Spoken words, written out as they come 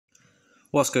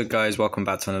What's good, guys? Welcome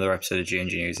back to another episode of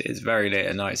GNG News. It's very late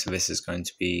at night, so this is going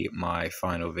to be my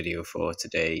final video for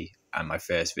today and my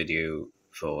first video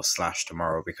for Slash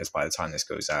tomorrow, because by the time this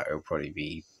goes out, it'll probably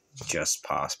be just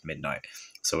past midnight.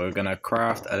 So we're going to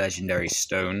craft a legendary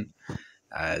stone,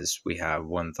 as we have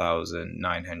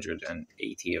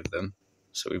 1,980 of them.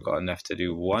 So we've got enough to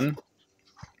do one.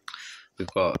 We've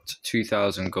got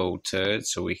 2,000 gold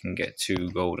turds, so we can get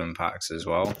 2 golden packs as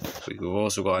well. We've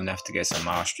also got enough to get some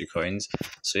mastery coins.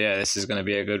 So yeah, this is going to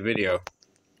be a good video.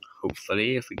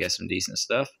 Hopefully, if we get some decent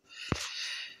stuff.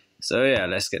 So yeah,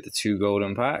 let's get the 2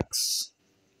 golden packs.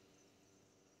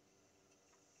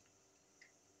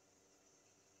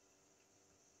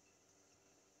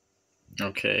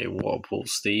 Okay, Waterpool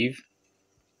Steve.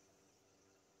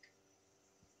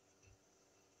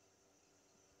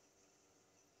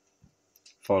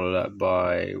 Followed up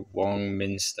by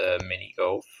Wongminster Mini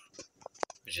Golf,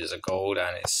 which is a gold,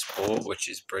 and it's sport, which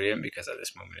is brilliant because at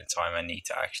this moment in time I need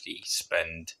to actually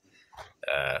spend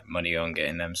money on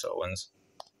getting them sort of ones.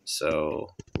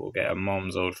 So we'll get a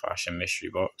Mom's Old Fashioned mystery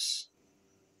box,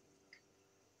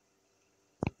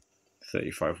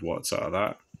 35 watts out of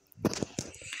that.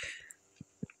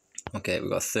 Okay, we've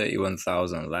got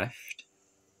 31,000 left,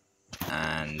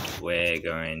 and we're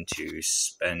going to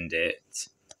spend it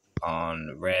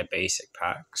on rare basic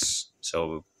packs.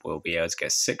 So we'll be able to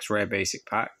get 6 rare basic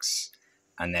packs,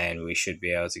 and then we should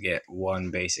be able to get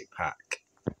 1 basic pack.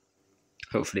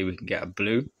 Hopefully we can get a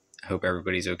blue. I hope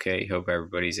everybody's okay. Hope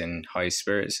everybody's in high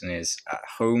spirits and is at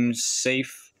home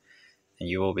safe, and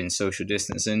you've all been social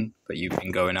distancing, but you've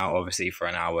been going out obviously for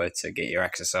an hour to get your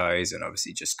exercise and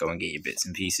obviously just go and get your bits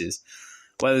and pieces.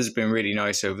 Weather's been really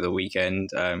nice over the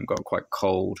weekend. Got quite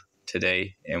cold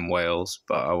today in Wales,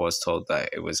 but I was told that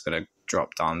it was going to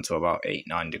drop down to about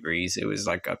 8-9 degrees. It was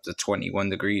like up to 21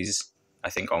 degrees I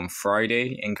think on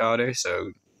Friday in Cardiff,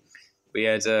 so we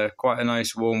had quite a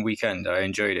nice warm weekend. I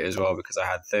enjoyed it as well because I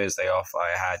had Thursday off.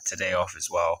 I had today off as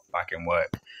well, back in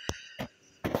work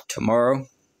tomorrow.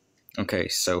 Okay,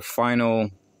 so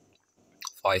final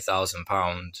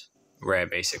 £5,000 rare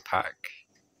basic pack.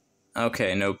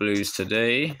 Okay, no blues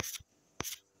today.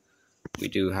 We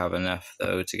do have enough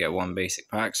though to get 1 basic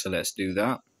pack, so let's do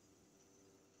that.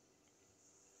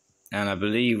 And I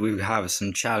believe we have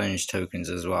some challenge tokens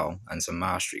as well, and some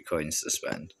mastery coins to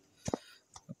spend.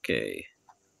 Okay.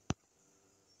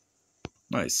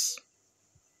 Nice.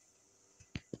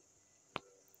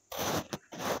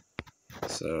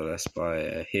 So let's buy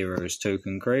a Heroes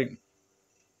token crate.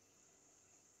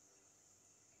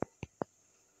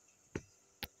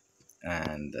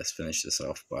 And let's finish this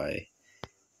off by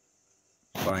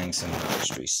buying some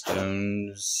mastery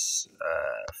stones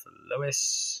for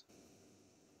Lewis.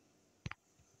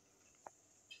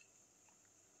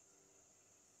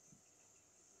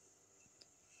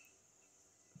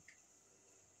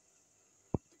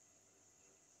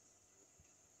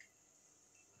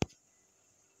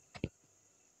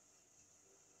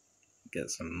 Get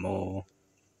some more.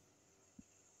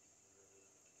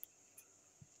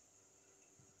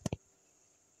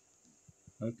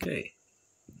 Okay.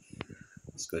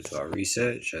 Let's go to our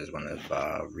research, as one of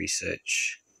our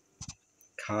research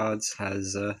cards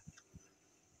has oh,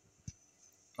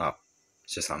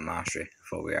 it's just our mastery. I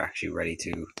thought we were actually ready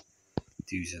to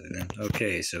do something.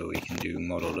 Okay, so we can do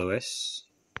Model Lewis.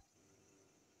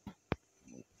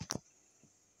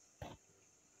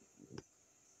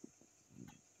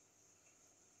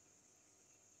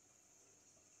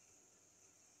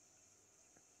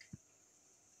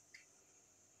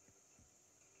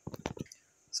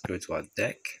 Let's go to our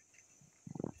deck.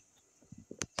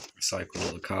 Recycle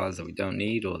all the cards that we don't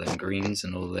need, all them greens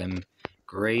and all them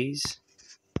greys.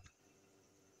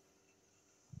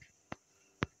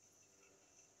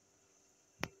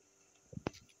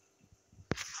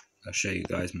 I'll show you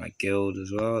guys my guild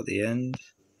as well at the end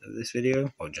of this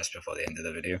video, or just before the end of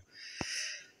the video,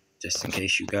 just in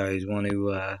case you guys want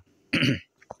to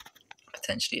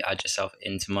potentially add yourself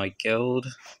into my guild.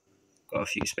 Got a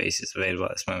few spaces available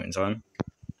at this moment in time.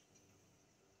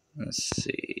 Let's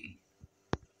see.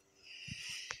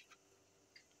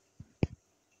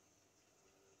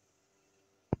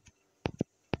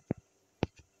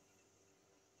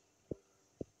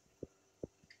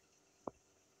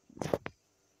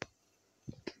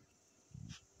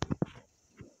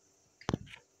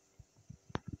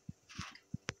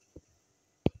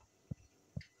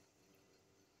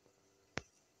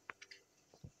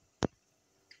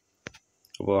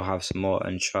 We'll have some more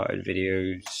Uncharted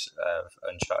videos of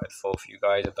Uncharted 4 for you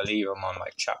guys. I believe I'm on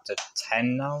like chapter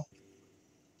 10 now.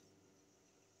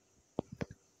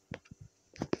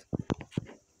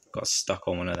 Got stuck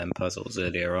on one of them puzzles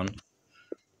earlier on.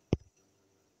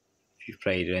 If you've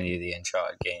played any of the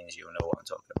Uncharted games, you'll know what I'm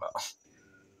talking about.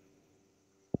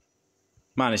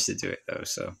 Managed to do it though,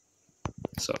 so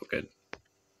it's all good.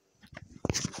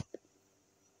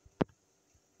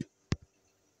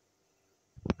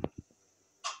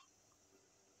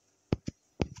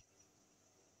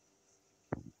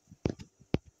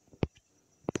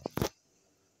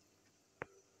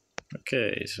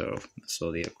 Okay, so that's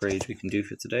all the upgrades we can do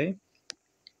for today.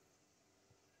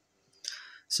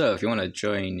 So if you want to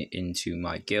join into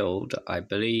my guild, I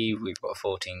believe we've got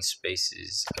 14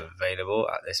 spaces available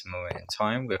at this moment in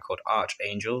time. We're called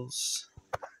Archangels.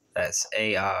 That's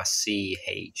ARCHANGELS.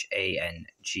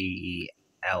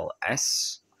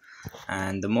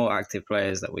 And the more active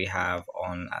players that we have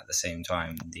on at the same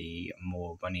time, the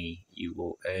more money you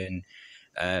will earn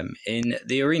in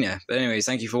the arena. But anyways,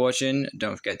 thank you for watching.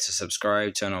 Don't forget to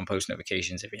subscribe, turn on post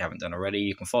notifications if you haven't done already.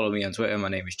 You can follow me on Twitter. My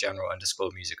name is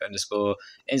general_music_.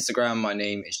 Instagram, my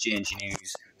name is GNG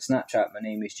News. Snapchat, my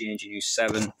name is GNG News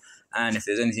 7. And if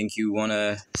there's anything you want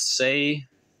to say,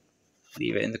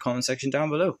 leave it in the comment section down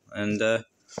below. And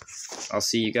I'll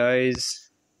see you guys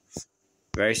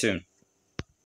very soon.